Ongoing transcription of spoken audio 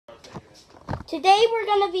Today we're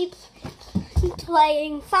going to be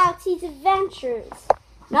playing Foxy's Adventures,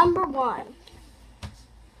 number 1.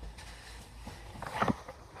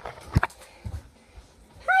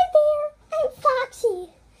 Hi there, I'm Foxy.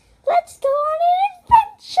 Let's go on an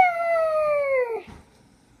adventure!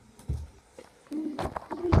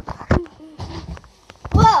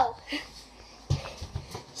 Whoa!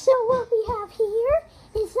 So what we have here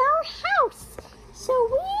is our house. So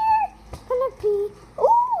we're going to be...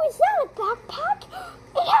 Oh, is that a backpack?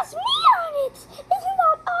 It has me on it! Isn't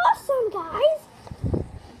that awesome, guys?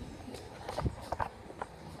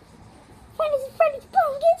 Freddy's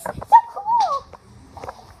blankets! So cool!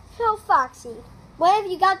 So, Foxy, what have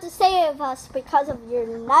you got to say of us because of your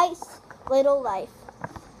nice little life?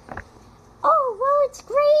 Oh, well, it's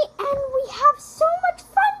great, and we have so much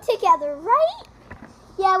fun together, right?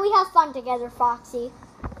 Yeah, we have fun together, Foxy.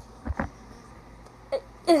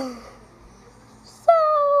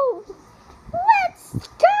 So, let's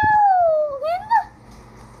go!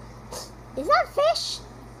 Is that fish?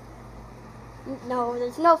 No,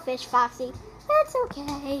 there's no fish, Foxy. That's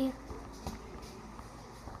okay.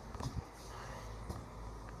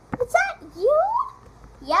 Is that you?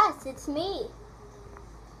 Yes, it's me.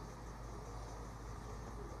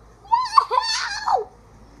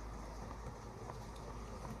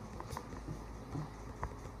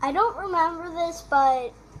 I don't remember this,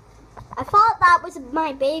 but I thought that was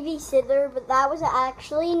my babysitter, but that was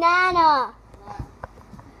actually Nana.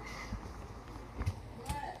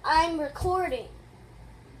 I'm recording.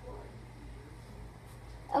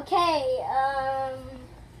 Okay,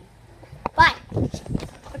 bye.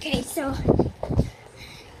 Okay, so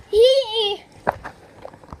we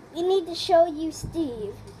need to show you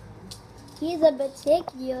Steve. He's a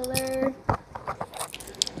particular.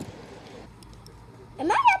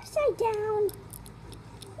 Am I upside down?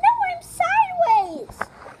 No, I'm sideways.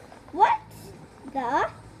 What the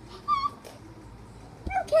heck?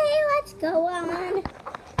 Okay, let's go on.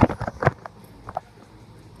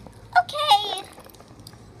 Okay,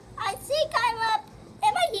 I think I'm up.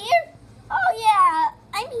 Am I here? Oh yeah,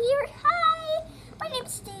 I'm here. Hi, my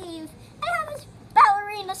name's Steve. I have this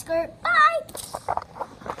ballerina skirt. Bye.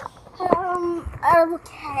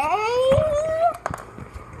 Okay.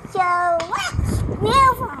 So let's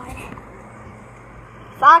move on.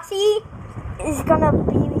 Foxy is gonna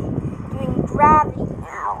be doing gravity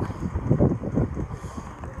now.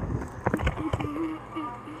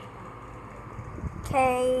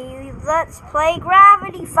 Okay, let's play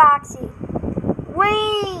gravity, Foxy.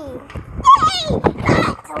 Whee! Yay!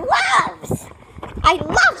 I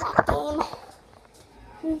love that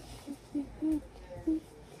game.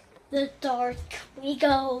 The dark we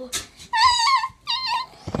go.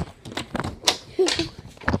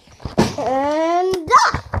 And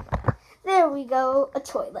there we go, a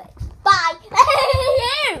toilet. Bye.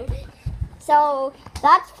 So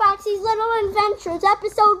that's Foxy's Little Adventures,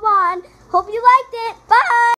 episode 1. Hope you liked it. Bye.